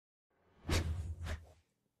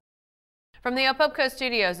From the Opopco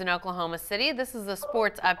Studios in Oklahoma City, this is a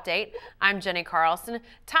sports update. I'm Jenny Carlson.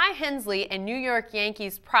 Ty Hensley, a New York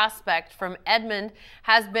Yankees prospect from Edmond,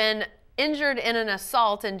 has been injured in an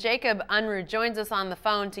assault, and Jacob Unruh joins us on the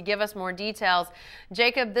phone to give us more details.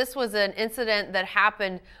 Jacob, this was an incident that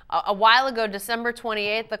happened a while ago, December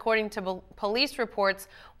 28th, according to police reports.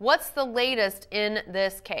 What's the latest in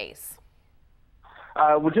this case?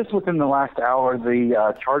 Well, just within the last hour,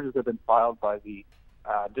 the charges have been filed by the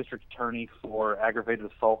district attorney for aggravated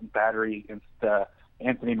assault and battery against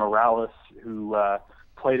Edmond Memorial, who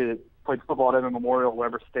played football at Edmond Memorial,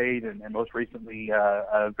 Weber State, and most recently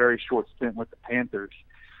a very short stint with the Panthers.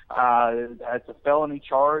 It's a felony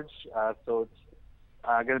charge, so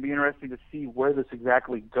it's going to be interesting to see where this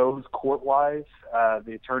exactly goes court-wise.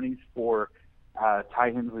 The attorneys for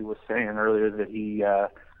Ty Hensley was saying earlier that he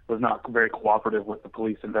was not very cooperative with the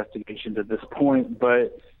police investigations at this point,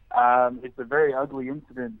 but it's a very ugly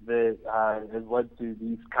incident that has led to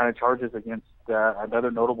these kind of charges against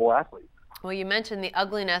another notable athlete. Well, you mentioned the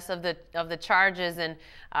ugliness of the charges, and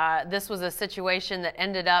this was a situation that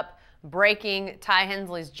ended up breaking Ty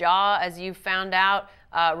Hensley's jaw, as you found out,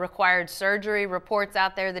 required surgery. Reports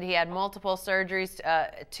out there that he had multiple surgeries,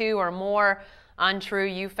 2 or more. Untrue.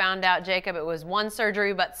 You found out, Jacob, it was 1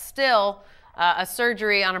 surgery, but still a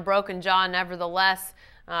surgery on a broken jaw, nevertheless.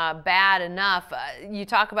 Bad enough. You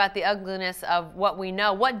talk about the ugliness of what we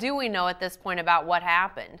know. What do we know at this point about what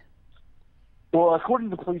happened? Well, according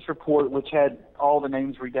to the police report, which had all the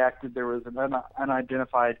names redacted, there was an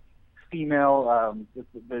unidentified female.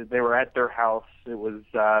 They were at their house. It was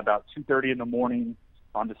about 2:30 in the morning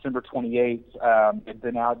on December 28th. They'd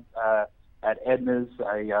been out at Edna's,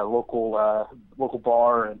 a local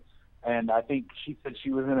bar, and I think she said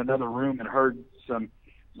she was in another room and heard some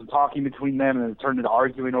talking between them, and it turned into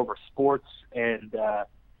arguing over sports and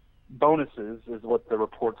bonuses, is what the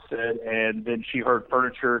report said. And then she heard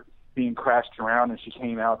furniture being crashed around, and she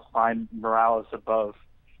came out to find Morales above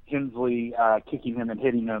Hensley, kicking him and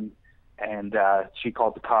hitting him. And she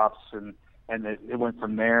called the cops, and it went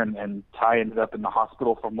from there. And Ty ended up in the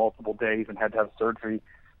hospital for multiple days and had to have surgery.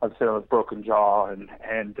 Like I said, with broken jaw, and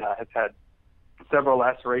has had several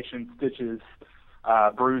lacerations, stitches,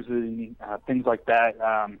 bruising, things like that.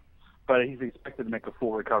 But he's expected to make a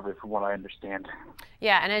full recovery from what I understand.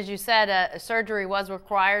 Yeah, and as you said, surgery was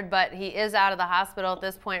required, but he is out of the hospital at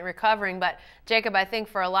this point recovering. But Jacob, I think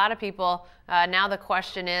for a lot of people, now the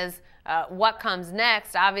question is what comes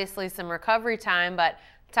next? Obviously some recovery time, but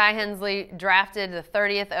Ty Hensley drafted the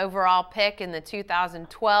 30th overall pick in the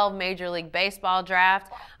 2012 Major League Baseball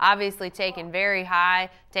draft, obviously taken very high,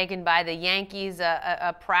 taken by the Yankees,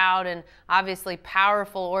 a proud and obviously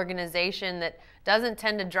powerful organization that doesn't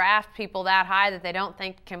tend to draft people that high that they don't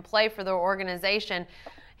think can play for their organization.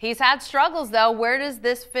 He's had struggles, though. Where does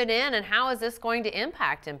this fit in, and how is this going to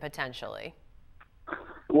impact him potentially?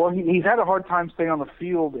 Well, he's had a hard time staying on the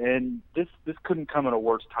field, and this couldn't come at a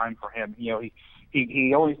worse time for him. You know,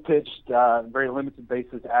 he always pitched very limited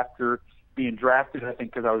basis after being drafted. I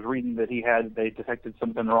think because I was reading that they detected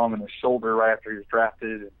something wrong in his shoulder right after he was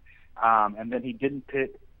drafted, and then he didn't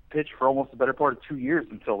pitch for almost the better part of 2 years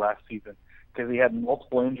until last season, because he had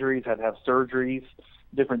multiple injuries, had to have surgeries,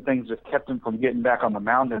 different things just kept him from getting back on the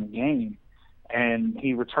mound in the game. And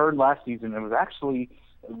he returned last season and was actually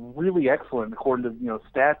really excellent according to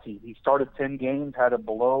stats. He started 10 games, had a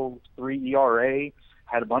below 3 ERA,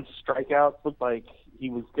 had a bunch of strikeouts, looked like he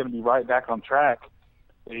was going to be right back on track.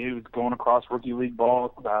 He was going across rookie league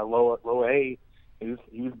ball, low A.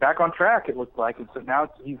 He was back on track, it looked like. And so now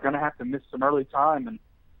he's going to have to miss some early time, and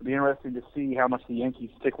it'll be interesting to see how much the Yankees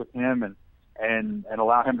stick with him and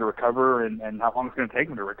allow him to recover, and how long it's going to take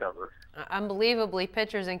him to recover. Unbelievably,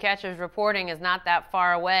 pitchers and catchers reporting is not that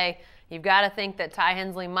far away. You've got to think that Ty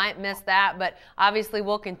Hensley might miss that, but obviously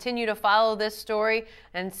we'll continue to follow this story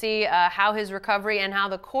and see how his recovery and how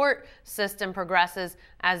the court system progresses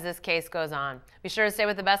as this case goes on. Be sure to stay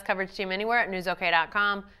with the best coverage team anywhere at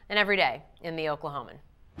newsok.com and every day in the Oklahoman.